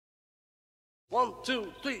1,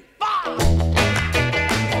 2, 3, 4!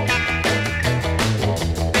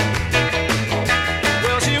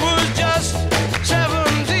 Well, she was just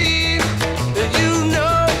 17, if you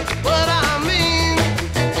know what I mean.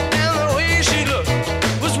 And the way she looked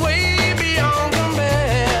was way beyond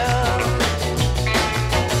compare.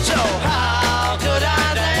 So how could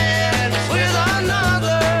I dance with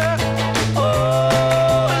another?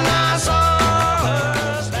 Oh, and I saw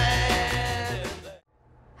her stand.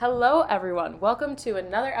 Hello everyone, welcome to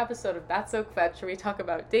another episode of That's So Fetch, where we talk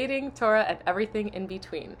about dating, Torah, and everything in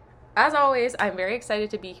between. As always, I'm very excited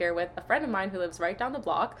to be here with a friend of mine who lives right down the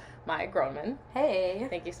block, Maya Groneman. Hey.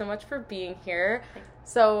 Thank you so much for being here.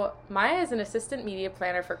 So Maya is an assistant media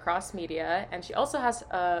planner for Cross Media, and she also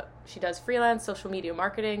she does freelance social media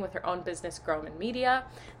marketing with her own business, Groneman Media.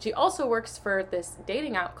 She also works for this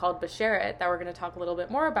dating app called Bashare that we're going to talk a little bit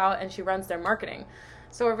more about, and she runs their marketing.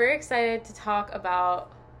 So we're very excited to talk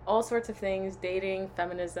about all sorts of things, dating,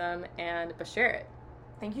 feminism, and Bashare.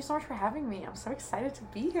 Thank you so much for having me. I'm so excited to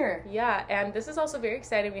be here. Yeah, and this is also very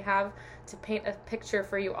exciting. We have to paint a picture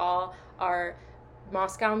for you all, our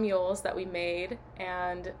Moscow mules that we made,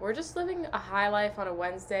 and we're just living a high life on a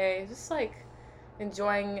Wednesday, just like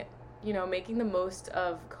enjoying, making the most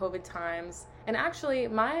of COVID times. And actually,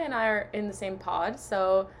 Maya and I are in the same pod,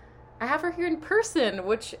 so I have her here in person,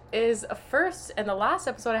 which is a first, and the last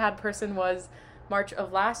episode I had in person was March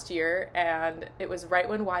of last year, and it was right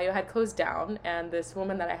when YU had closed down, and this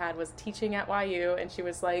woman that I had was teaching at YU, and she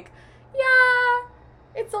was like, yeah,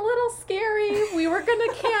 it's a little scary, we were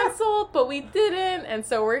gonna cancel, but we didn't, and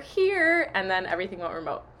so we're here, and then everything went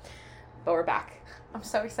remote, but we're back. I'm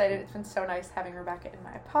so excited. It's been so nice having Rebecca in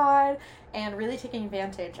my pod and really taking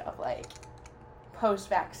advantage of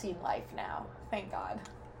post-vaccine life now. Thank God.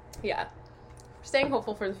 Yeah, staying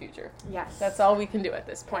hopeful for the future. Yes. That's all we can do at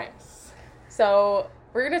this point. So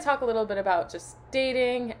we're going to talk a little bit about just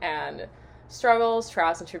dating and struggles,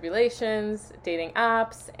 trials and tribulations, dating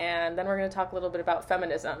apps, and then we're going to talk a little bit about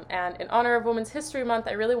feminism. And in honor of Women's History Month,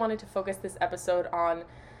 I really wanted to focus this episode on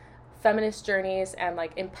feminist journeys and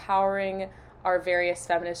empowering our various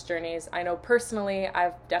feminist journeys. I know personally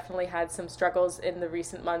I've definitely had some struggles in the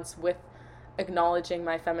recent months with acknowledging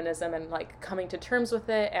my feminism and coming to terms with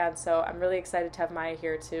it, and so I'm really excited to have Maya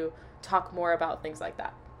here to talk more about things like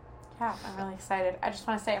that. Yeah, I'm really excited. I just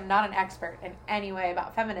want to say I'm not an expert in any way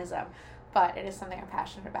about feminism, but it is something I'm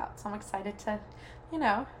passionate about. So I'm excited to,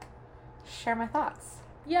 share my thoughts.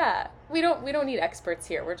 Yeah, we don't need experts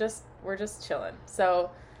here. We're just chilling. So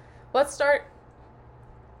let's start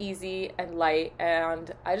easy and light.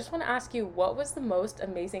 And I just want to ask you, what was the most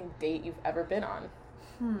amazing date you've ever been on?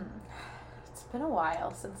 It's been a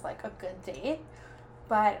while since a good date,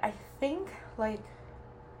 but I think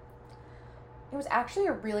it was actually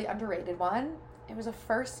a really underrated one. It was a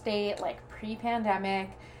first date,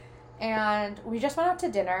 pre-pandemic, and we just went out to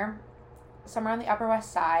dinner somewhere on the Upper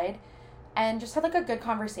West Side and just had, a good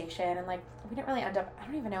conversation, and, we didn't really end up, I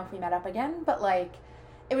don't even know if we met up again, but,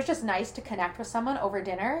 it was just nice to connect with someone over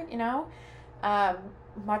dinner,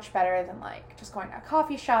 much better than, just going to a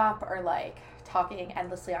coffee shop or, talking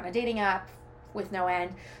endlessly on a dating app with no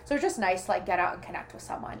end. So it was just nice to get out and connect with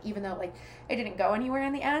someone, even though it didn't go anywhere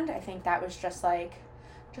in the end. I think that was just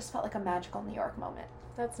felt like a magical New York moment.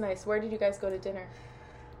 That's nice. Where did you guys go to dinner?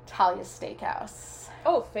 Talia's Steakhouse.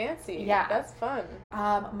 Oh, fancy. Yeah. That's fun.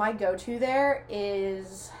 My go-to there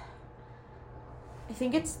is, I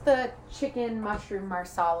think it's the chicken mushroom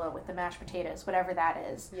marsala with the mashed potatoes, whatever that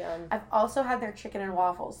is. Yum. I've also had their chicken and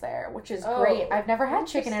waffles there, which is great. I've never had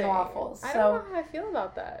chicken and waffles. I don't know how I feel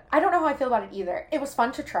about that. I don't know how I feel about it either. It was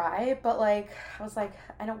fun to try, but I was I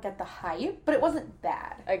don't get the hype, but it wasn't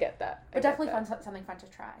bad. I get that. But definitely something fun to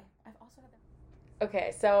try. I've also had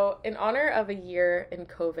Okay, so in honor of a year in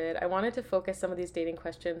COVID, I wanted to focus some of these dating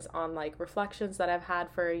questions on reflections that I've had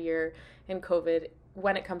for a year in COVID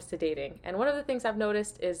when it comes to dating. And one of the things I've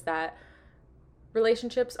noticed is that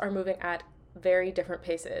relationships are moving at very different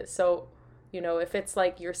paces. So, if it's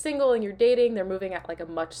you're single and you're dating, they're moving at a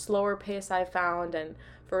much slower pace, I've found. And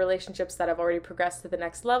for relationships that have already progressed to the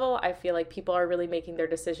next level, I feel like people are really making their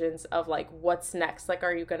decisions of what's next.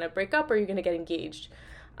 Are you going to break up or are you going to get engaged?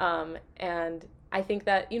 And I think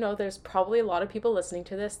that, there's probably a lot of people listening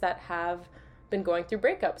to this that have been going through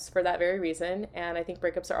breakups for that very reason, and I think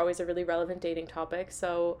breakups are always a really relevant dating topic.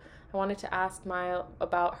 So I wanted to ask Maya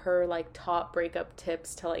about her top breakup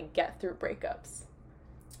tips to get through breakups.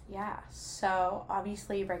 Yeah, so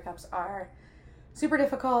obviously breakups are super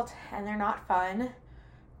difficult and they're not fun,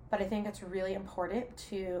 but I think it's really important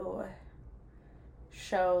to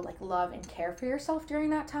show love and care for yourself during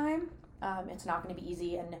that time. It's not going to be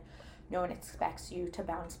easy, and no one expects you to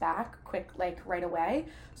bounce back quick, like right away.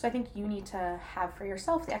 So I think you need to have for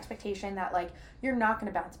yourself the expectation that like you're not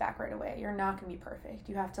going to bounce back right away. You're not going to be perfect.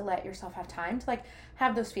 You have to let yourself have time to like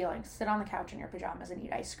have those feelings, sit on the couch in your pajamas and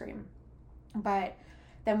eat ice cream. But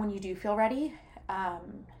then when you do feel ready,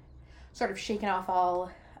 sort of shaking off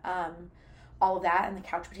all of that and the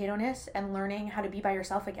couch potato-ness and learning how to be by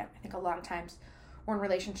yourself again. I think a lot of times we're in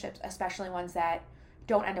relationships, especially ones that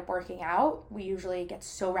don't end up working out, we usually get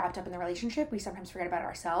so wrapped up in the relationship, we sometimes forget about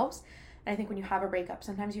ourselves. And I think when you have a breakup,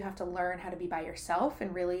 sometimes you have to learn how to be by yourself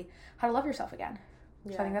and really how to love yourself again.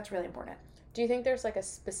 Yeah. So I think that's really important. Do you think there's like a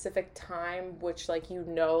specific time which like you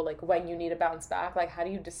know like when you need to bounce back? Like how do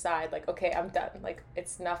you decide like, okay, I'm done, like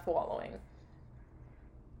it's enough wallowing?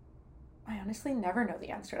 I honestly never know the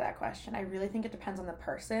answer to that question. I really think it depends on the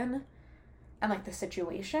person and like the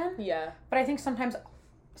situation. Yeah. But I think sometimes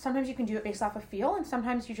you can do it based off of feel, and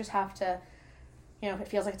sometimes you just have to, you know, if it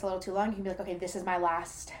feels like it's a little too long, you can be like, okay, this is my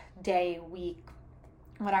last day, week,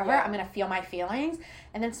 whatever. Yeah. I'm going to feel my feelings.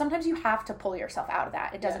 And then sometimes you have to pull yourself out of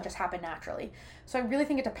that. It doesn't just happen naturally. So I really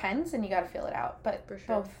think it depends, and you got to feel it out. But for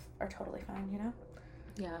sure, both are totally fine, you know?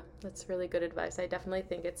 Yeah, that's really good advice. I definitely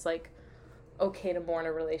think it's like okay to mourn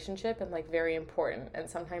a relationship and like very important, and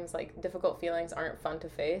sometimes like difficult feelings aren't fun to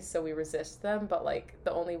face, so we resist them, but like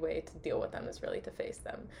the only way to deal with them is really to face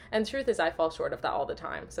them. And the truth is I fall short of that all the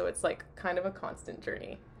time, so it's like kind of a constant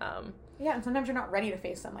journey. Yeah, and sometimes you're not ready to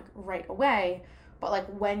face them like right away, but like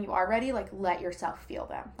when you are ready, like let yourself feel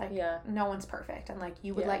them. Like no one's perfect, and like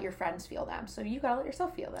you would let your friends feel them, so you gotta let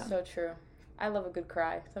yourself feel them. So true. I love a good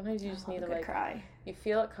cry. Sometimes you just need to like cry. You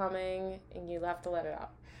feel it coming and you have to let it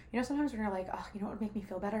out. You know, sometimes when you're like, oh, you know what would make me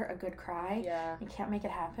feel better? A good cry. Yeah. You can't make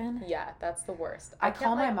it happen. Yeah, that's the worst. I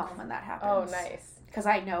call my mom when that happens. Oh, nice. Because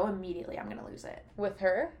I know immediately I'm going to lose it. With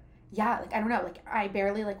her? Yeah, like, I don't know. Like, I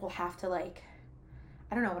barely, like, will have to, like,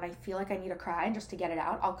 I don't know, when I feel like I need to cry and just to get it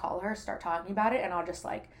out, I'll call her, start talking about it, and I'll just,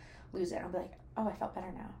 like, lose it. I'll be like, oh, I felt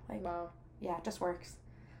better now. Like, wow. Yeah, it just works.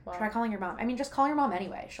 Wow. Try calling your mom. I mean, just call your mom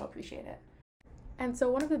anyway. She'll appreciate it. And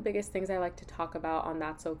so one of the biggest things I like to talk about on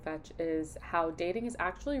That's So Fetch is how dating is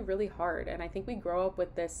actually really hard. And I think we grow up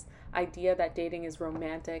with this idea that dating is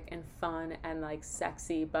romantic and fun and like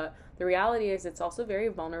sexy, but the reality is it's also very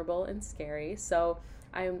vulnerable and scary. So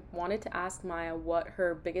I wanted to ask Maya what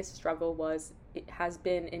her biggest struggle has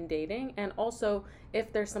been in dating, and also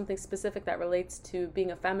if there's something specific that relates to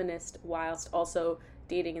being a feminist whilst also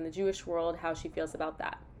dating in the Jewish world, how she feels about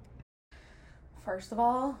that. First of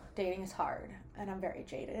all, dating is hard, and I'm very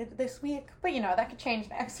jaded this week, but you know, that could change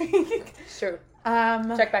next week. Sure.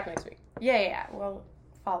 Check back next week. Yeah, we'll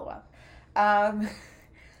follow up.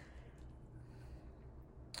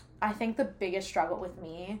 I think the biggest struggle with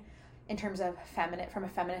me in terms of from a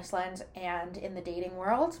feminist lens and in the dating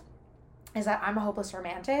world is that I'm a hopeless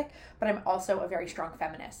romantic, but I'm also a very strong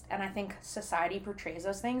feminist. And I think society portrays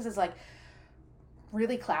those things as like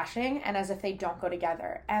really clashing and as if they don't go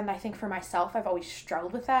together. And I think for myself, I've always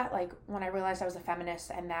struggled with that. Like when I realized I was a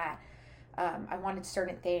feminist and that I wanted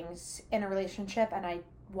certain things in a relationship and I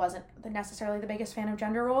wasn't necessarily the biggest fan of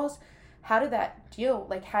gender roles, how did that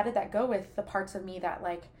go with the parts of me that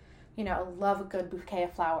like, you know, love a good bouquet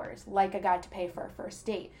of flowers, like a guy to pay for a first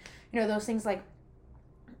date? You know, those things like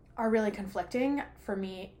are really conflicting for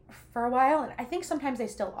me for a while, and I think sometimes they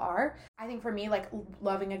still are. I think for me, like,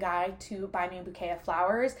 loving a guy to buy me a bouquet of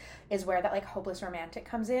flowers is where that like hopeless romantic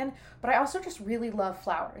comes in, but I also just really love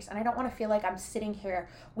flowers, and I don't want to feel like I'm sitting here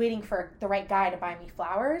waiting for the right guy to buy me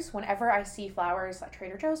flowers. Whenever I see flowers at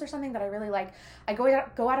Trader Joe's or something that I really like, I go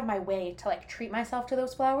out of my way to like treat myself to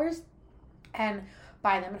those flowers and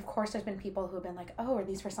buy them. And of course there's been people who have been like, oh, are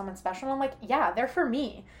these for someone special? And I'm like, yeah, they're for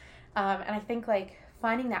me. And I think like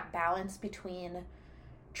finding that balance between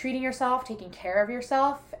treating yourself, taking care of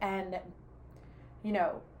yourself, and, you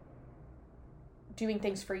know, doing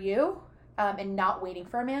things for you, and not waiting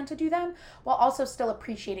for a man to do them, while also still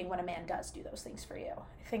appreciating when a man does do those things for you.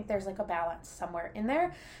 I think there's like a balance somewhere in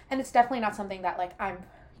there, and it's definitely not something that like I'm,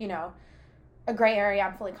 you know, a gray area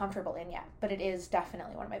I'm fully comfortable in yet, but it is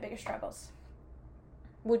definitely one of my biggest struggles.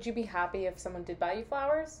 Would you be happy if someone did buy you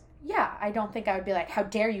flowers? Yeah, I don't think I would be like, how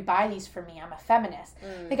dare you buy these for me? I'm a feminist.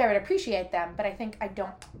 I think I would appreciate them, but I think I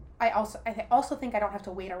don't. I also think I don't have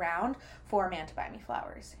to wait around for a man to buy me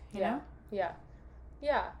flowers. You know?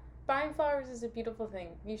 Yeah. Buying flowers is a beautiful thing.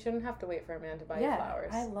 You shouldn't have to wait for a man to buy you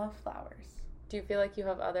flowers. I love flowers. Do you feel like you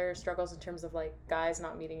have other struggles in terms of like guys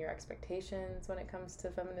not meeting your expectations when it comes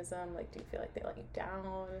to feminism? Like, do you feel like they let you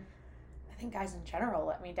down? I think guys in general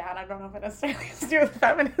let me down. I don't know if it necessarily has to do with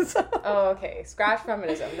feminism. Oh, okay. Scratch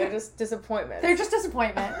feminism. They're just disappointment. They're just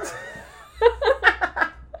disappointment.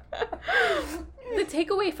 The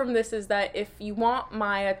takeaway from this is that if you want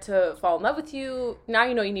Maya to fall in love with you, now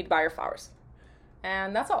you know you need to buy her flowers.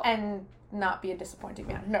 And that's all. And not be a disappointing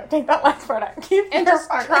man. No, take that last part out. And just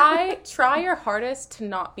try your hardest to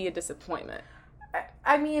not be a disappointment.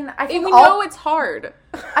 I mean, I think we know it's hard.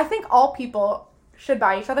 I think all people should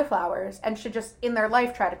buy each other flowers and should just, in their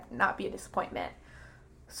life, try to not be a disappointment.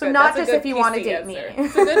 So good. Not That's just if you want to date answer. me.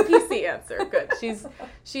 It's a good PC answer. Good.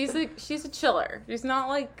 She's a chiller. She's not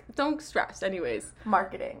like, don't stress. Anyways.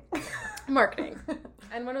 Marketing.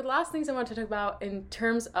 And one of the last things I want to talk about in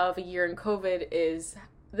terms of a year in COVID is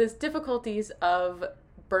this difficulties of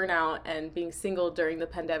burnout and being single during the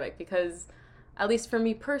pandemic, because at least for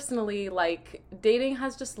me personally, like, dating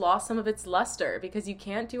has just lost some of its luster because you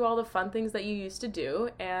can't do all the fun things that you used to do,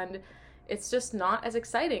 and it's just not as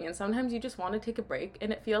exciting. And sometimes you just want to take a break,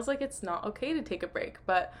 and it feels like it's not okay to take a break.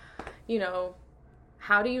 But, you know,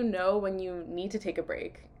 how do you know when you need to take a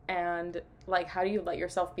break? And, like, how do you let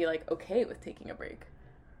yourself be, like, okay with taking a break?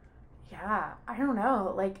 Yeah, I don't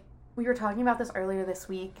know. Like, we were talking about this earlier this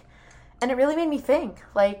week, and it really made me think.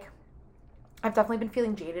 Like, I've definitely been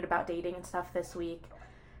feeling jaded about dating and stuff this week.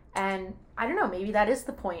 And I don't know, maybe that is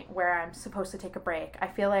the point where I'm supposed to take a break. I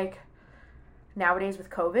feel like nowadays with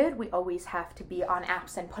COVID, we always have to be on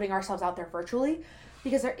apps and putting ourselves out there virtually,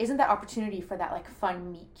 because there isn't that opportunity for that, like,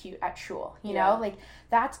 fun meet cute at shul, you know? Like,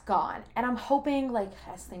 that's gone. And I'm hoping, like,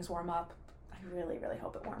 as things warm up, I really, really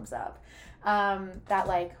hope it warms up, that,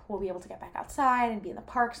 like, we'll be able to get back outside and be in the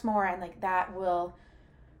parks more, and, like, that will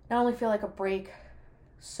not only feel like a break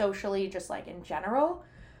socially, just, like, in general,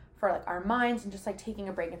 for, like, our minds, and just, like, taking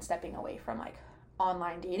a break and stepping away from, like,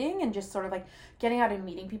 online dating and just sort of, like, getting out and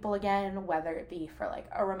meeting people again, whether it be for, like,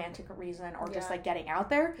 a romantic reason or just, like, getting out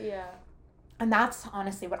there. Yeah. And that's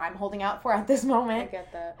honestly what I'm holding out for at this moment. I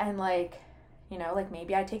get that. And, like, you know, like,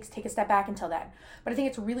 maybe I take a step back until then. But I think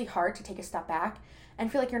it's really hard to take a step back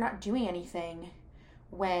and feel like you're not doing anything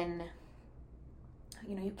when,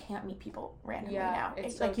 you know, you can't meet people randomly now.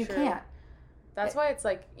 It's like, so you true. can't. That's why it's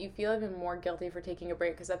like you feel even more guilty for taking a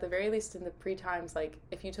break, because at the very least in the pre-times, like,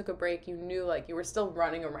 if you took a break, you knew, like, you were still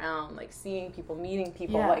running around, like, seeing people, meeting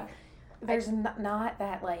people. Yeah. Like, there's not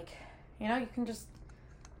that, like, you know, you can just,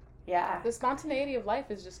 yeah. The spontaneity of life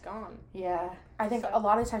is just gone. Yeah. I think a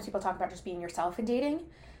lot of the times people talk about just being yourself in dating,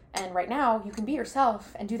 and right now you can be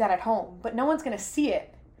yourself and do that at home, but no one's going to see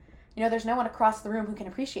it. You know, there's no one across the room who can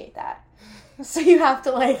appreciate that. So you have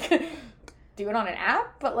to, like, do it on an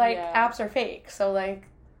app, but, like, apps are fake. So, like,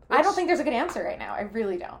 I don't think there's a good answer right now. I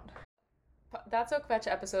really don't. That's Oak Fetch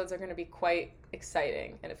episodes are going to be quite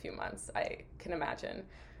exciting in a few months, I can imagine.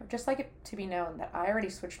 I'd just like it to be known that I already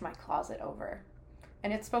switched my closet over,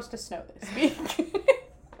 and it's supposed to snow this week.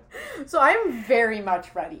 So I'm very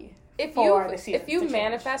much ready. If you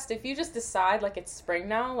manifest, if you just decide, like, it's spring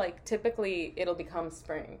now, like, typically it'll become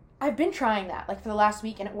spring. I've been trying that, like, for the last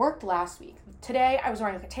week, and it worked last week. Today, I was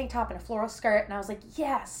wearing, like, a tank top and a floral skirt, and I was like,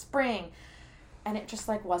 yeah, spring. And it just,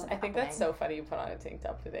 like, wasn't happening. I think that's so funny you put on a tank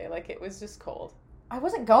top today. Like, it was just cold. I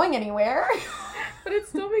wasn't going anywhere. But it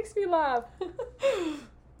still makes me laugh.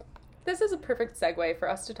 This is a perfect segue for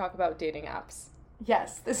us to talk about dating apps.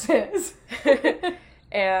 Yes, this is.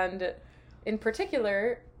 And in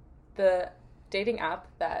particular, the dating app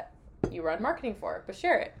that you run marketing for,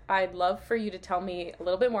 Bashare. I'd love for you to tell me a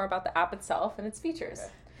little bit more about the app itself and its features.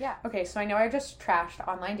 Yeah. Okay, so I know I just trashed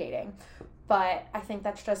online dating, but I think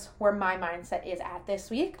that's just where my mindset is at this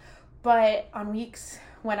week. But on weeks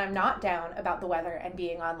when I'm not down about the weather and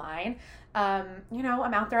being online, you know,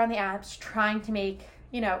 I'm out there on the apps trying to make,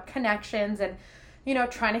 you know, connections and, you know,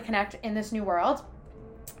 trying to connect in this new world.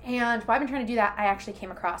 And while I've been trying to do that, I actually came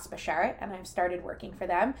across Bashare, and I've started working for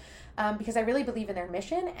them because I really believe in their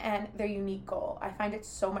mission and their unique goal. I find it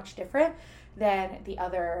so much different than the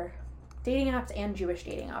other dating apps and Jewish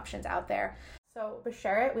dating options out there. So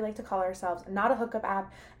Bashare, we like to call ourselves not a hookup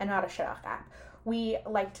app and not a shidduch app. We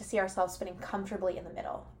like to see ourselves fitting comfortably in the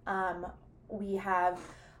middle. We have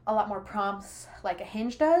a lot more prompts like a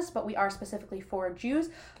Hinge does, but we are specifically for Jews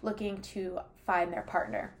looking to find their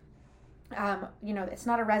partner. You know, it's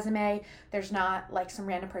not a resume. There's not like some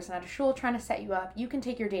random person at a shul trying to set you up. You can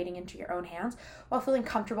take your dating into your own hands while feeling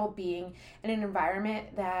comfortable being in an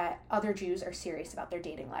environment that other Jews are serious about their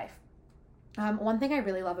dating life. One thing I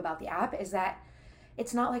really love about the app is that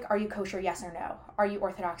it's not like, are you kosher? Yes or no. Are you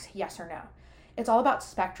Orthodox? Yes or no. It's all about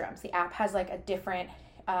spectrums. The app has like a different,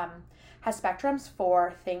 has spectrums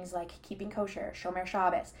for things like keeping kosher, Shomer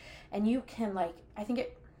Shabbos. And you can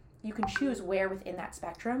you can choose where within that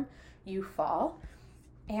spectrum you fall.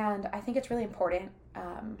 And I think it's really important.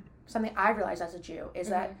 Something I realized as a Jew is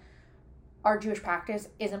that our Jewish practice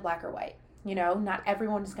isn't black or white. You know, not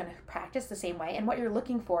everyone is going to practice the same way, and what you're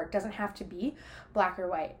looking for doesn't have to be black or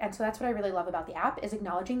white. And so that's what I really love about the app, is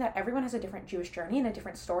acknowledging that everyone has a different Jewish journey and a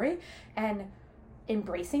different story, and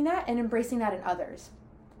embracing that and embracing that in others.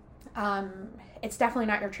 It's definitely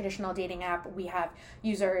not your traditional dating app. We have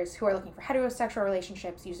users who are looking for heterosexual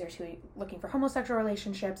relationships, users who are looking for homosexual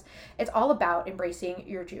relationships. It's all about embracing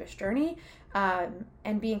your Jewish journey,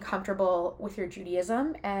 and being comfortable with your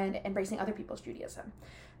Judaism and embracing other people's Judaism.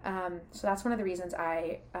 So that's one of the reasons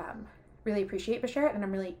I really appreciate Beshert, and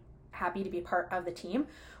I'm really happy to be a part of the team.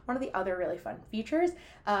 One of the other really fun features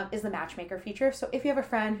is the matchmaker feature. So if you have a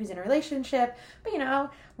friend who's in a relationship, but, you know,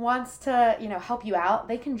 wants to, you know, help you out,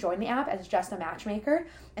 they can join the app as just a matchmaker,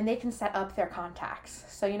 and they can set up their contacts.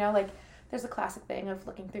 So, you know, like, there's a classic thing of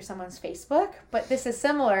looking through someone's Facebook, but this is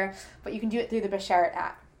similar, but you can do it through the Beshert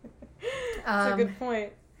app. That's a good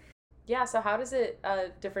point. Yeah, so how does it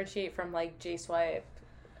differentiate from, like, JSwipe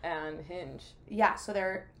and Hinge? Yeah, so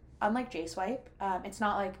they're, unlike JSwipe, it's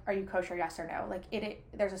not like, are you kosher, yes or no? Like,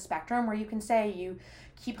 there's a spectrum where you can say you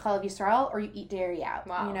keep Chalav Yisrael or you eat dairy out.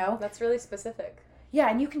 Wow, you know? That's really specific. Yeah,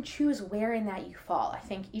 and you can choose where in that you fall. I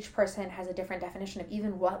think each person has a different definition of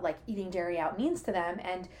even what, like, eating dairy out means to them,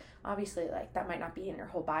 and obviously, like, that might not be in your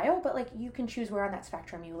whole bio, but, like, you can choose where on that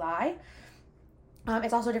spectrum you lie.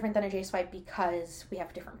 It's also different than a JSwipe because we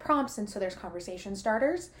have different prompts, and so there's conversation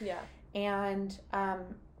starters. Yeah. And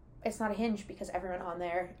it's not a Hinge because everyone on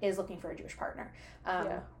there is looking for a Jewish partner,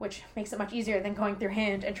 which makes it much easier than going through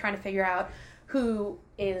Hinge and trying to figure out who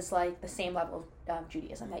is, like, the same level of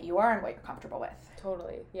Judaism that you are and what you're comfortable with.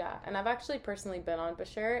 Totally, yeah. And I've actually personally been on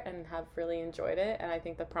Beshert and have really enjoyed it, and I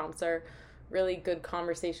think the prompts are really good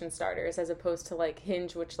conversation starters as opposed to, like,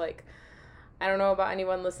 Hinge, which, like, I don't know about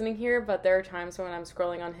anyone listening here, but there are times when I'm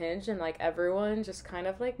scrolling on Hinge and, like, everyone just kind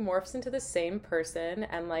of, like, morphs into the same person,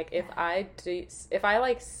 and, like, if I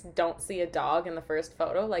don't see a dog in the first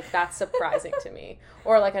photo, like, that's surprising to me,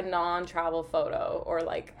 or, like, a non-travel photo, or,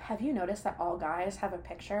 like, have you noticed that all guys have a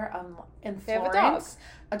picture in Florence? They have a dog.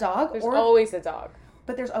 A dog? There's always a dog.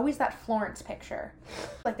 But there's always that Florence picture.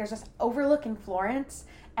 Like, there's this overlooking Florence,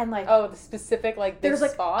 and, like... Oh, the specific, like, this there's,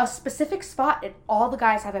 like, spot? a specific spot, and all the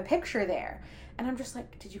guys have a picture there. And I'm just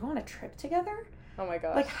like, did you go on a trip together? Oh, my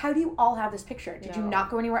gosh. Like, how do you all have this picture? Did you not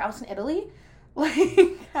go anywhere else in Italy?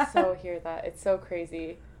 Like... So hear that. It's so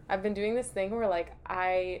crazy. I've been doing this thing where, like,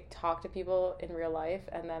 I talk to people in real life,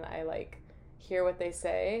 and then I, like, hear what they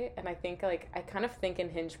say, and I think, like, I kind of think in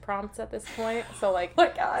Hinge prompts at this point. So, like, oh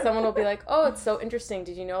my God. Someone will be like, oh, it's so interesting.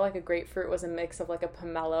 Did you know, like, a grapefruit was a mix of, like, a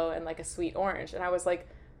pomelo and, like, a sweet orange? And I was like,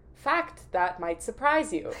 fact, that might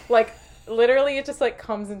surprise you. Like, literally, it just, like,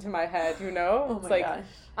 comes into my head, you know? Oh my it's like, gosh.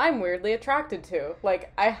 I'm weirdly attracted to.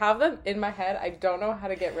 Like, I have them in my head. I don't know how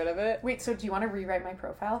to get rid of it. Wait, so do you want to rewrite my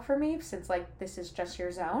profile for me, since, like, this is just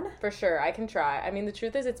your zone? For sure, I can try. I mean, the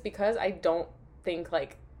truth is, it's because I don't think,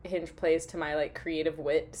 like, Hinge plays to my, like, creative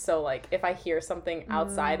wit. So, like, if I hear something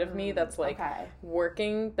outside of me that's, like,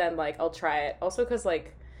 working, then, like, I'll try it. Also, because,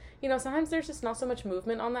 like, you know, sometimes there's just not so much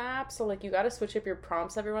movement on the app, so, like, you gotta switch up your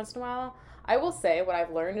prompts every once in a while. I will say, what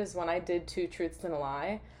I've learned is when I did 2 truths and a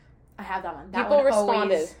lie, I have that one. People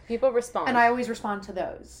responded. People respond. And I always respond to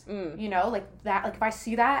those. You know, like, that, like, if I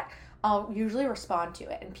see that, I'll usually respond to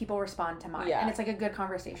it, and people respond to mine. Yeah. And it's, like, a good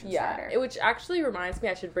conversation starter. Which actually reminds me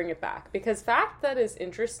I should bring it back. Because fact that is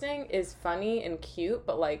interesting is funny and cute,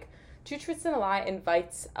 but, like, 2 truths and a lie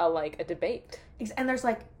invites a debate. And there's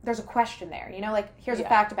a question there, you know, like, here's a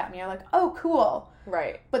fact about me. You're like, oh, cool.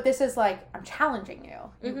 Right. But this is, like, I'm challenging you.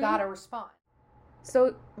 You've gotta respond.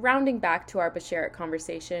 So, rounding back to our Beshert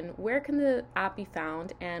conversation, where can the app be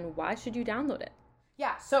found, and why should you download it?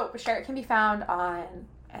 Yeah, so Beshert can be found on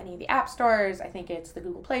any of the app stores. I think it's the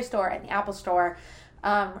Google Play Store and the Apple Store.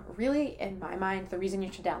 Really, in my mind, the reason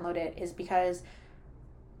you should download it is because,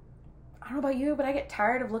 I don't know about you, but I get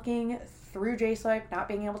tired of looking through JSwipe, not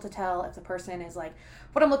being able to tell if the person is, like,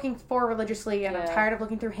 what I'm looking for religiously, and I'm tired of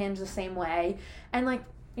looking through Hinge the same way. And, like,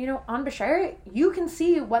 you know, on Beshert, you can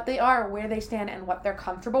see what they are, where they stand, and what they're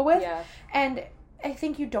comfortable with. Yeah. And I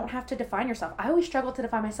think you don't have to define yourself. I always struggle to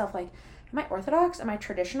define myself, like, am I Orthodox? Am I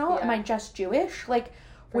traditional? Am I just Jewish? Like,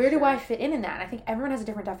 where do I fit in that? And I think everyone has a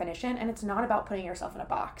different definition, and it's not about putting yourself in a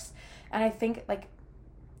box. And I think, like,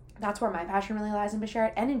 that's where my passion really lies in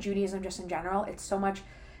Beshert, and in Judaism just in general. It's so much,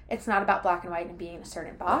 it's not about black and white and being in a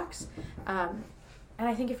certain box. And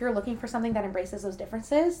I think if you're looking for something that embraces those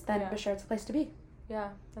differences, then Beshert's the place to be. Yeah,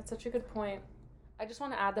 that's such a good point. I just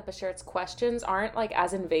want to add that Beshert's questions aren't, like,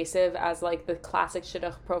 as invasive as, like, the classic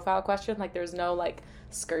shidduch profile question. Like, there's no, like,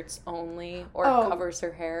 skirts only or covers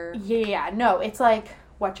her hair. Yeah, no, it's like,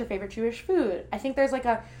 what's your favorite Jewish food? I think there's, like,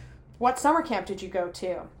 what summer camp did you go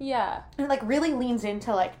to? Yeah. And it, like, really leans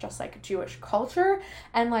into, like, just, like, Jewish culture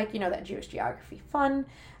and, like, you know, that Jewish geography fun.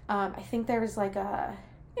 I think there's, like, a,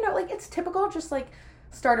 you know, like, it's typical just, like,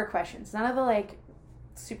 starter questions. None of the, like,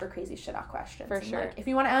 super crazy shit out questions. For And, sure. like, if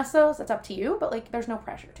you want to ask those, that's up to you, but, like, there's no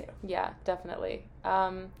pressure to. Yeah, definitely.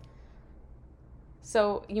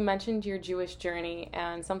 So you mentioned your Jewish journey,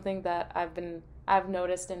 and something that I've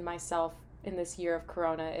noticed in myself in this year of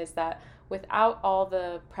Corona is that without all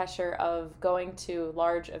the pressure of going to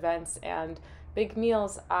large events and big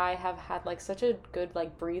meals, I have had like such a good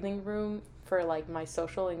like breathing room for like my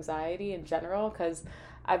social anxiety in general, because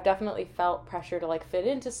I've definitely felt pressure to like fit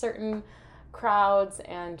into certain crowds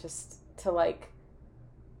and just to like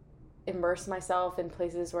immerse myself in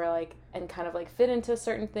places where like and kind of like fit into a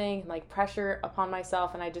certain thing, like pressure upon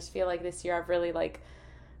myself. And I just feel like this year I've really like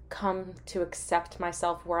come to accept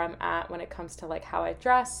myself where I'm at when it comes to like how I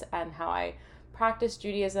dress and how I practice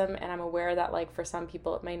Judaism. And I'm aware that like for some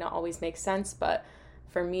people it may not always make sense, but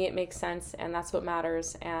for me it makes sense, and that's what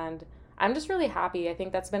matters. And I'm just really happy. I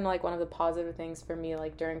think that's been like one of the positive things for me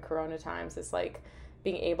like during Corona times is like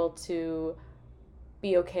being able to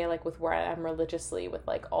be okay like with where I am religiously, with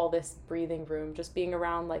like all this breathing room, just being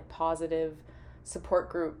around like positive support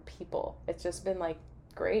group people. It's just been like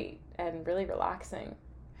great and really relaxing.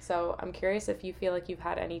 So I'm curious if you feel like you've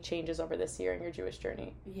had any changes over this year in your Jewish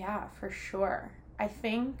journey. Yeah, for sure. I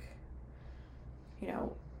think, you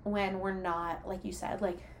know, when we're not, like you said,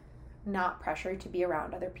 like not pressured to be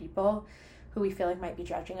around other people who we feel like might be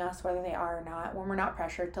judging us, whether they are or not, when we're not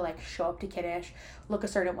pressured to like show up to Kiddush, look a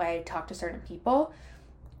certain way, talk to certain people,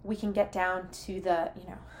 we can get down to the, you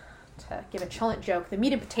know, to give a cholent joke, the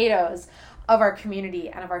meat and potatoes of our community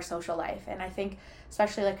and of our social life. And I think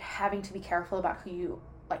especially like having to be careful about who you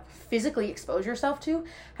like physically expose yourself to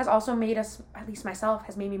has also made us, at least myself,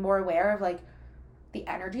 has made me more aware of like the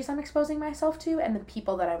energies I'm exposing myself to and the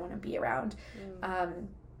people that I want to be around.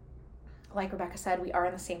 Like Rebecca said, we are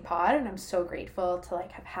in the same pod, and I'm so grateful to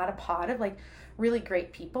like have had a pod of like really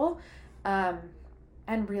great people,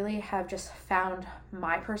 and really have just found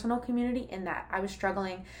my personal community in that. I was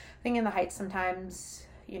struggling. I think in the Heights sometimes,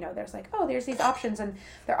 you know, there's like, oh, there's these options, and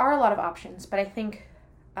there are a lot of options, but I think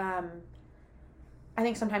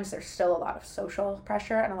sometimes there's still a lot of social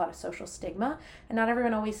pressure and a lot of social stigma, and not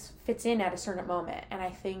everyone always fits in at a certain moment. And I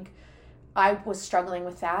think I was struggling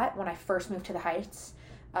with that when I first moved to the Heights.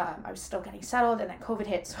 I was still getting settled, and then COVID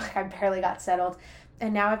hit, so I barely got settled.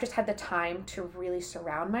 And now I've just had the time to really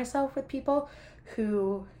surround myself with people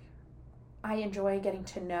who I enjoy getting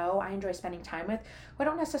to know, I enjoy spending time with, who I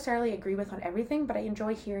don't necessarily agree with on everything, but I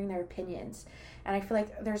enjoy hearing their opinions. And I feel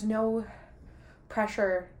like there's no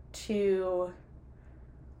pressure to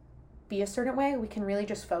be a certain way. We can really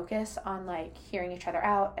just focus on like hearing each other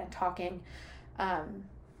out and talking,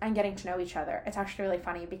 and getting to know each other. It's actually really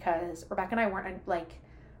funny because Rebecca and I weren't like,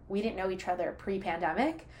 we didn't know each other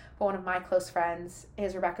pre-pandemic, but one of my close friends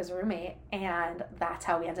is Rebecca's roommate, and that's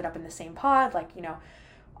how we ended up in the same pod. Like, you know,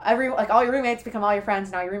 all your roommates become all your friends,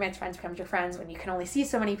 and all your roommates' friends become your friends when you can only see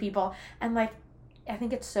so many people. And like, I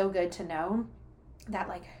think it's so good to know that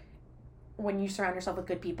like when you surround yourself with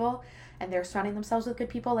good people and they're surrounding themselves with good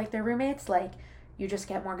people like their roommates, like you just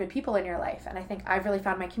get more good people in your life. And I think I've really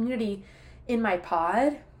found my community in my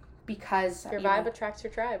pod, because Your vibe attracts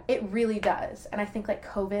your tribe. It really does. And I think like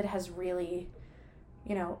COVID has really,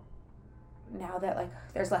 you know, now that like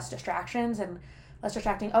there's less distractions and less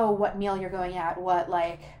distracting, oh, what meal you're going at, what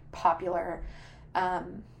like popular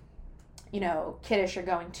you know, Kiddush you're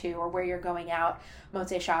going to, or where you're going out,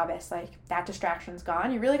 Motzei Shabbos, like that distraction's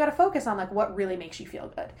gone. You really got to focus on like what really makes you feel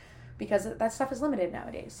good, because that stuff is limited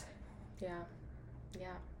nowadays. Yeah.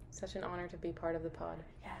 Such an honor to be part of the pod.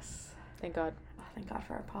 Yes. Thank God. Oh, thank God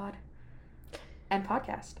for our pod and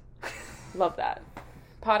podcast. Love that.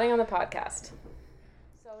 Podding on the podcast.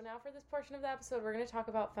 So now for this portion of the episode, we're going to talk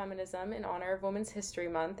about feminism in honor of Women's History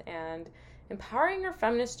Month and empowering our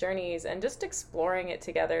feminist journeys and just exploring it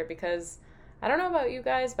together, because I don't know about you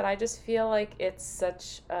guys, but I just feel like it's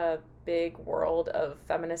such a big world of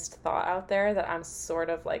feminist thought out there that I'm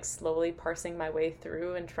sort of like slowly parsing my way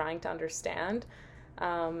through and trying to understand.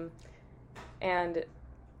 And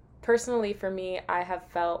personally for me, I have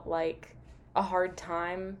felt like a hard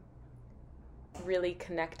time really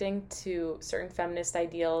connecting to certain feminist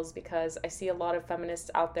ideals, because I see a lot of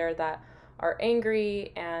feminists out there that are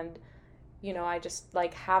angry, and you know, I just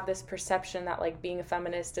like have this perception that like being a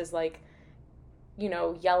feminist is like, you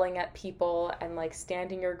know, yelling at people and like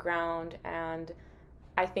standing your ground. And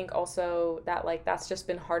I think also that like that's just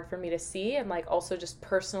been hard for me to see, and like also just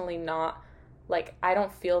personally not like, I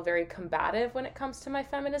don't feel very combative when it comes to my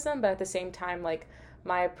feminism, but at the same time, like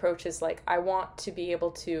my approach is like I want to be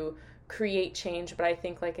able to create change, but I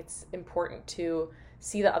think like it's important to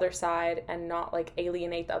see the other side and not like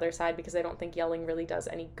alienate the other side, because I don't think yelling really does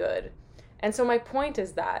any good. And so my point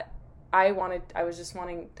is that I was just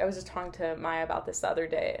talking to Maya about this the other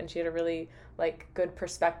day, and she had a really like good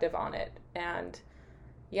perspective on it. And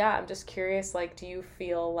yeah, I'm just curious, like, do you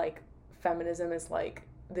feel like feminism is like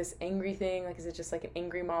this angry thing? Like, is it just like an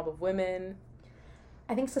angry mob of women?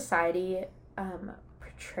 I think society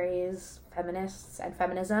portrays feminists and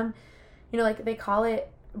feminism, you know, like they call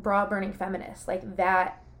it bra burning feminists. Like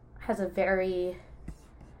that has a very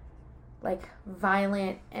like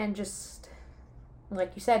violent and just,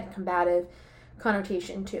 like you said, combative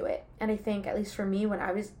connotation to it. And I think, at least for me,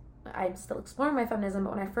 I'm still exploring my feminism,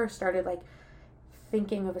 but when I first started like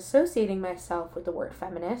thinking of associating myself with the word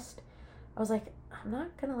feminist, I was like, I'm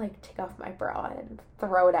not gonna like take off my bra and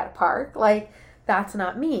throw it at a park. Like, that's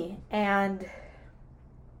not me. And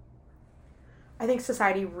I think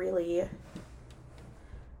society really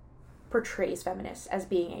portrays feminists as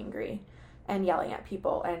being angry and yelling at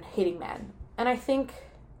people and hating men. And I think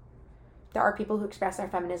there are people who express their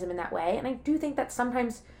feminism in that way. And I do think that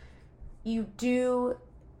sometimes you do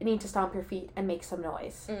need to stomp your feet and make some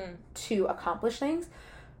noise to accomplish things.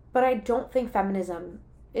 But I don't think feminism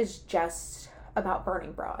is just about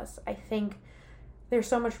burning bras. I think there's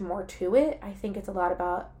so much more to it. I think it's a lot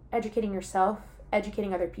about educating yourself,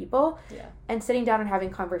 educating other people, and sitting down and having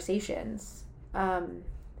conversations. I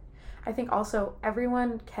think also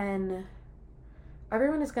everyone is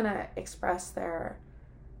going to express their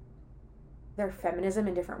feminism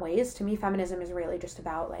in different ways. To me, feminism is really just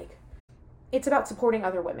about like, it's about supporting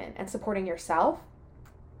other women and supporting yourself.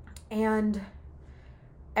 And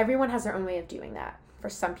everyone has their own way of doing that. For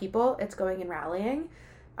some people, it's going and rallying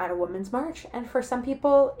at a women's march. And for some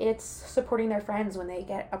people, it's supporting their friends when they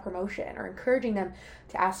get a promotion or encouraging them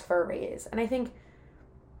to ask for a raise. And I think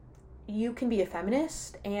you can be a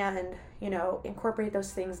feminist and, you know, incorporate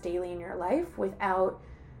those things daily in your life without,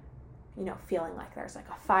 you know, feeling like there's like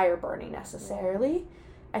a fire burning necessarily.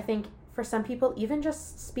 I think for some people, even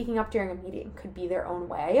just speaking up during a meeting could be their own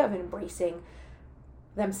way of embracing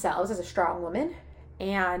themselves as a strong woman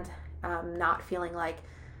and not feeling like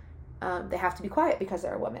they have to be quiet because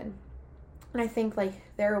they're a woman. And I think like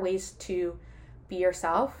there are ways to be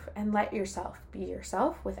yourself and let yourself be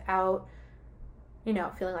yourself without, you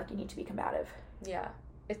know, feeling like you need to be combative. Yeah.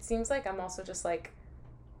 It seems like I'm also just like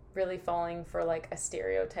really falling for like a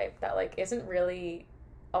stereotype that like isn't really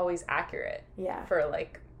always accurate for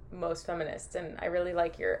like most feminists. And I really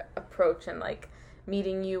like your approach and like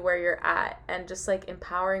meeting you where you're at and just like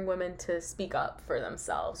empowering women to speak up for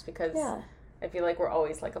themselves, because I feel like we're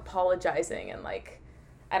always like apologizing and like,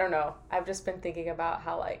 I don't know, I've just been thinking about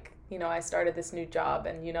how like, you know, I started this new job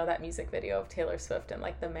and you know that music video of Taylor Swift and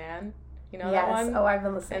like The Man, you know that one? Oh, I've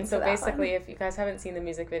been listening and so to that basically one. If you guys haven't seen the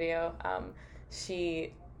music video,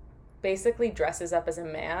 she basically dresses up as a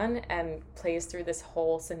man and plays through this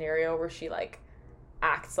whole scenario where she like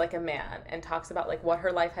acts like a man and talks about like what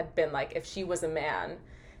her life had been like if she was a man.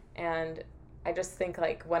 And I just think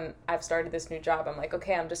like when I've started this new job, I'm like,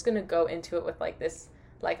 okay, I'm just gonna go into it with like this,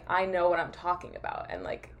 like I know what I'm talking about. And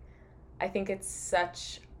like I think it's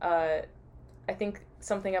such I think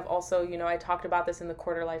something I've also, you know, I talked about this in the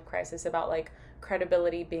quarter life crisis about like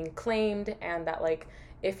credibility being claimed, and that like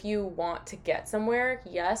if you want to get somewhere,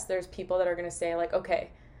 yes, there's people that are going to say like,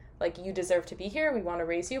 okay, like you deserve to be here, we want to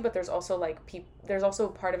raise you, but there's also like there's also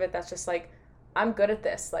a part of it that's just like, I'm good at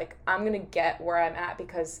this, like I'm going to get where I'm at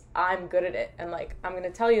because I'm good at it, and like I'm going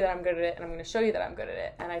to tell you that I'm good at it, and I'm going to show you that I'm good at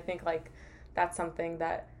it. And I think like that's something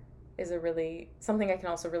that is something I can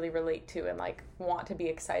also really relate to and like want to be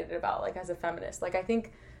excited about, like as a feminist. Like I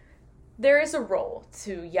think there is a role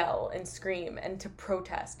to yell and scream and to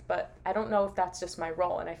protest, but I don't know if that's just my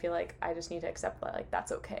role, and I feel like I just need to accept that like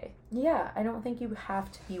that's okay. Yeah, I don't think you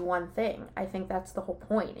have to be one thing. I think that's the whole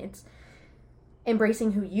point. It's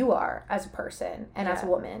embracing who you are as a person and as a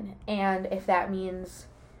woman. And if that means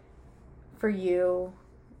for you,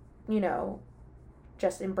 you know,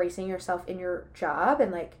 just embracing yourself in your job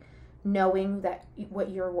and like knowing that what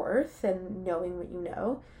you're worth and knowing what you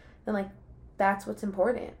know, then like that's what's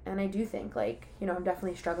important. And I do think like, you know, I'm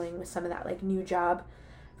definitely struggling with some of that like new job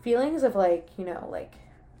feelings of like, you know, like,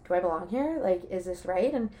 do I belong here? Like, is this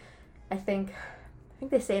right? And I think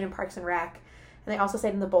they say it in Parks and Rec, and they also say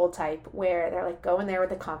it in The Bold Type, where they're like, go in there with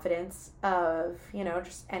the confidence of, you know,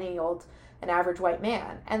 just an average white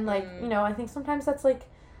man. And like, you know, I think sometimes that's like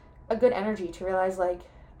a good energy to realize like,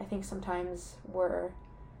 I think sometimes we're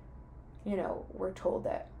told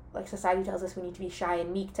that like society tells us we need to be shy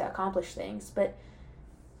and meek to accomplish things, but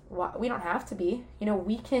we don't have to be. You know,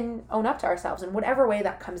 we can own up to ourselves in whatever way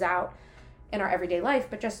that comes out in our everyday life,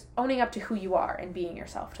 but just owning up to who you are and being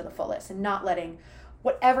yourself to the fullest and not letting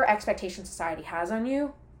whatever expectation society has on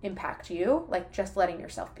you impact you, like just letting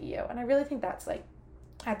yourself be you. And I really think that's like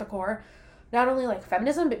at the core, not only like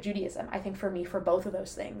feminism, but Judaism. I think for me, for both of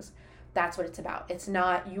those things, that's what it's about. It's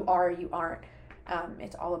not you are or you aren't.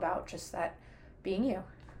 It's all about just that being you.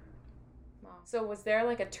 Wow. So was there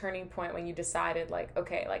like a turning point when you decided like,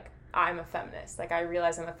 okay, like I'm a feminist, like I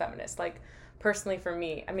realize I'm a feminist? Like personally for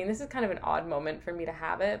me, I mean, this is kind of an odd moment for me to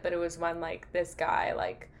have it, but it was when like this guy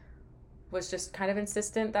like was just kind of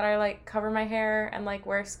insistent that I like cover my hair and like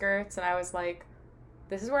wear skirts, and I was like,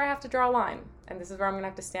 this is where I have to draw a line, and this is where I'm gonna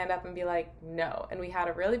have to stand up and be like, no. And we had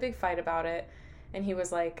a really big fight about it, and he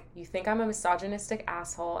was like, you think I'm a misogynistic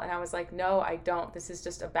asshole? And I was like, no, I don't. This is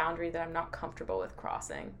just a boundary that I'm not comfortable with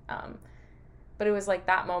crossing. But it was like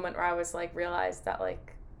that moment where I was like, realized that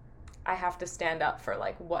like I have to stand up for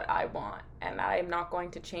like what I want, and that I'm not going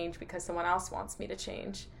to change because someone else wants me to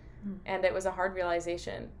change. And it was a hard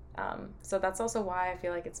realization. So that's also why I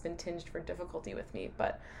feel like it's been tinged for difficulty with me.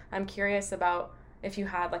 But I'm curious about if you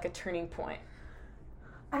had like a turning point.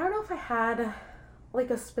 I don't know if I had like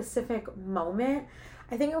a specific moment.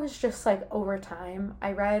 I think it was just like over time.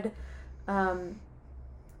 I read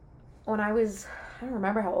when I was, I don't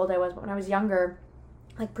remember how old I was, but when I was younger,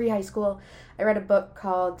 like pre-high school, I read a book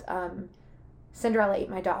called Cinderella Ate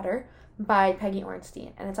My Daughter by Peggy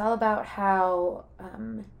Orenstein. And it's all about how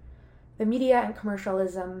the media and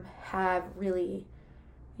commercialism have really,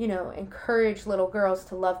 you know, encouraged little girls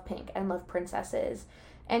to love pink and love princesses.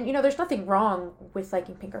 And, you know, there's nothing wrong with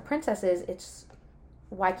liking pink or princesses. It's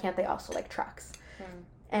why can't they also like trucks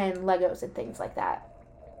and Legos and things like that?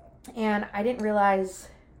 And I didn't realize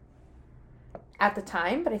at the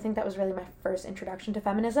time, but I think that was really my first introduction to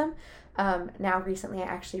feminism. Now, recently, I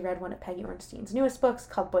actually read one of Peggy Orenstein's newest books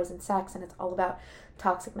called Boys and Sex, and it's all about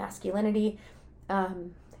toxic masculinity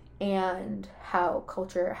and how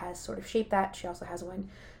culture has sort of shaped that. She also has one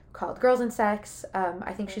called Girls and Sex.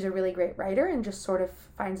 I think she's a really great writer and just sort of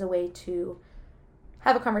finds a way to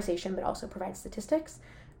have a conversation, but also provide statistics.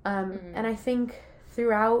 And I think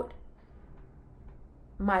throughout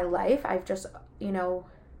my life, I've just, you know,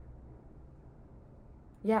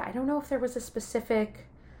 I don't know if there was a specific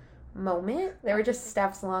moment. There were just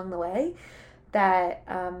steps along the way that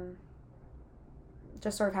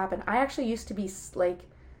just sort of happened. I actually used to be like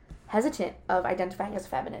hesitant of identifying as a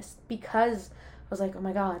feminist because I was like, oh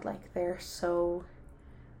my God, like they're so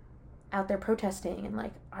out there protesting and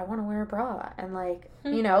like I want to wear a bra and like,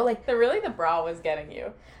 you know, like the bra was getting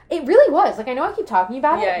you. It really was. Like I know I keep talking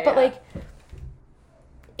about it, but like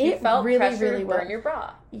you felt really, pressure really to burn your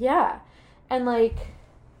bra. Yeah. And like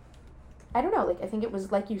I don't know, like I think it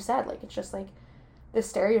was like you said, like it's just like the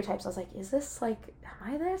stereotypes. I was like, is this like,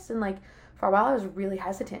 am I this? And like for a while I was really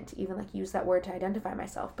hesitant to even like use that word to identify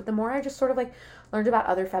myself. But the more I just sort of like learned about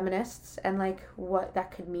other feminists and like what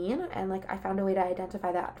that could mean, and like I found a way to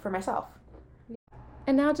identify that for myself.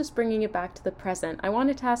 And now just bringing it back to the present, I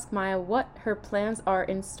wanted to ask Maya what her plans are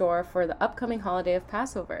in store for the upcoming holiday of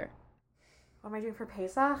Passover. What am I doing for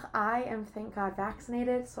Pesach? I am, thank God,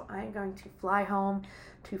 vaccinated, so I am going to fly home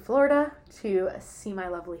to Florida to see my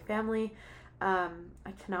lovely family.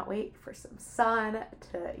 I cannot wait for some sun,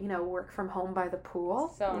 to, you know, work from home by the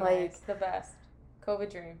pool. So like, nice. The best.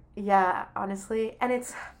 COVID dream. Yeah, honestly. And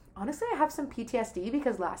it's, honestly, I have some PTSD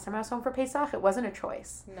because last time I was home for Pesach, it wasn't a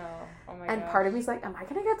choice. No. Oh my god. And part of me's like, am I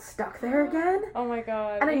going to get stuck there again? Oh my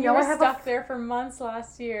god. And I know you were I have stuck there for months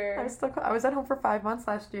last year. I was at home for 5 months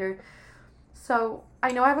last year. So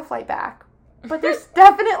I know I have a flight back. But there's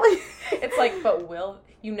definitely... It's like, but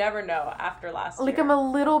you never know after last year. Like, I'm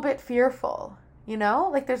a little bit fearful, you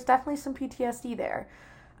know? Like, there's definitely some PTSD there.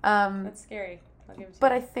 That's scary. I'll give it to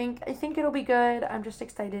but you. I think it'll be good. I'm just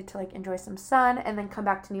excited to, like, enjoy some sun and then come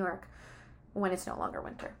back to New York when it's no longer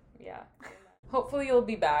winter. Yeah. Hopefully you'll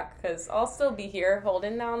be back, because I'll still be here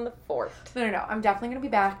holding down the fort. No. I'm definitely going to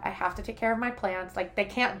be back. I have to take care of my plants. Like, they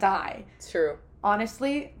can't die. True.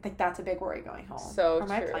 Honestly, like, that's a big worry going home. So Are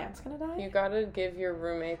my true. plants going to die? You gotta give your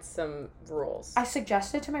roommates some rules. I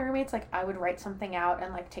suggested to my roommates, like, I would write something out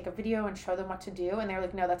and, like, take a video and show them what to do. And they were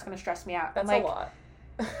like, no, that's going to stress me out. That's I'm like, a lot.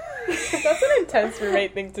 That's an intense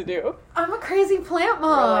roommate thing to do. I'm a crazy plant Or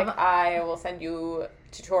mom. like, I will send you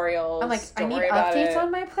tutorials. I'm like, I Don't need worry about updates it. on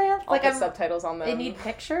my plants. I'll Like, put subtitles on them. They need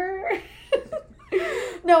picture.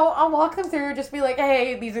 No, I'll walk them through. Just be like,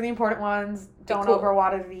 hey, these are the important ones. Don't cool.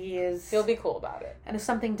 overwater these. You'll be cool about it. And if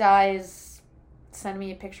something dies, send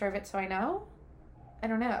me a picture of it so I know. I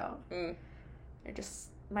don't know. They're just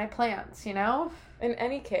my plants, you know? In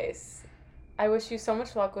any case, I wish you so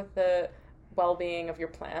much luck with the well-being of your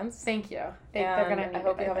plans. Thank you. They're And gonna need I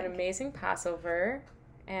hope it, you have an think. amazing Passover.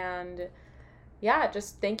 And yeah,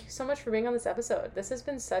 just thank you so much for being on this episode. This has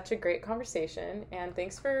been such a great conversation. And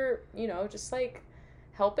thanks for, just like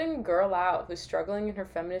helping a girl out who's struggling in her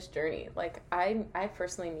feminist journey. Like, I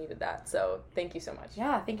personally needed that. So thank you so much.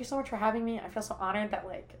 Yeah, thank you so much for having me. I feel so honored that,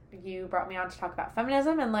 like, you brought me on to talk about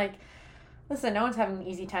feminism. And, like, listen, no one's having an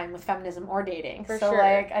easy time with feminism or dating. For so, sure.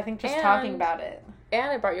 like, I think just talking about it. And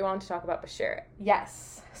I brought you on to talk about Basheret.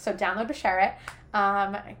 Yes. So download Basheret.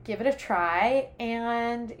 Give it a try.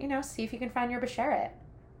 And, see if you can find your Basheret.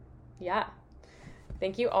 Yeah.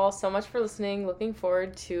 Thank you all so much for listening. Looking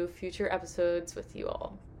forward to future episodes with you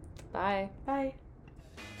all. Bye. Bye.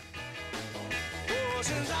 Oh,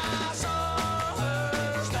 since I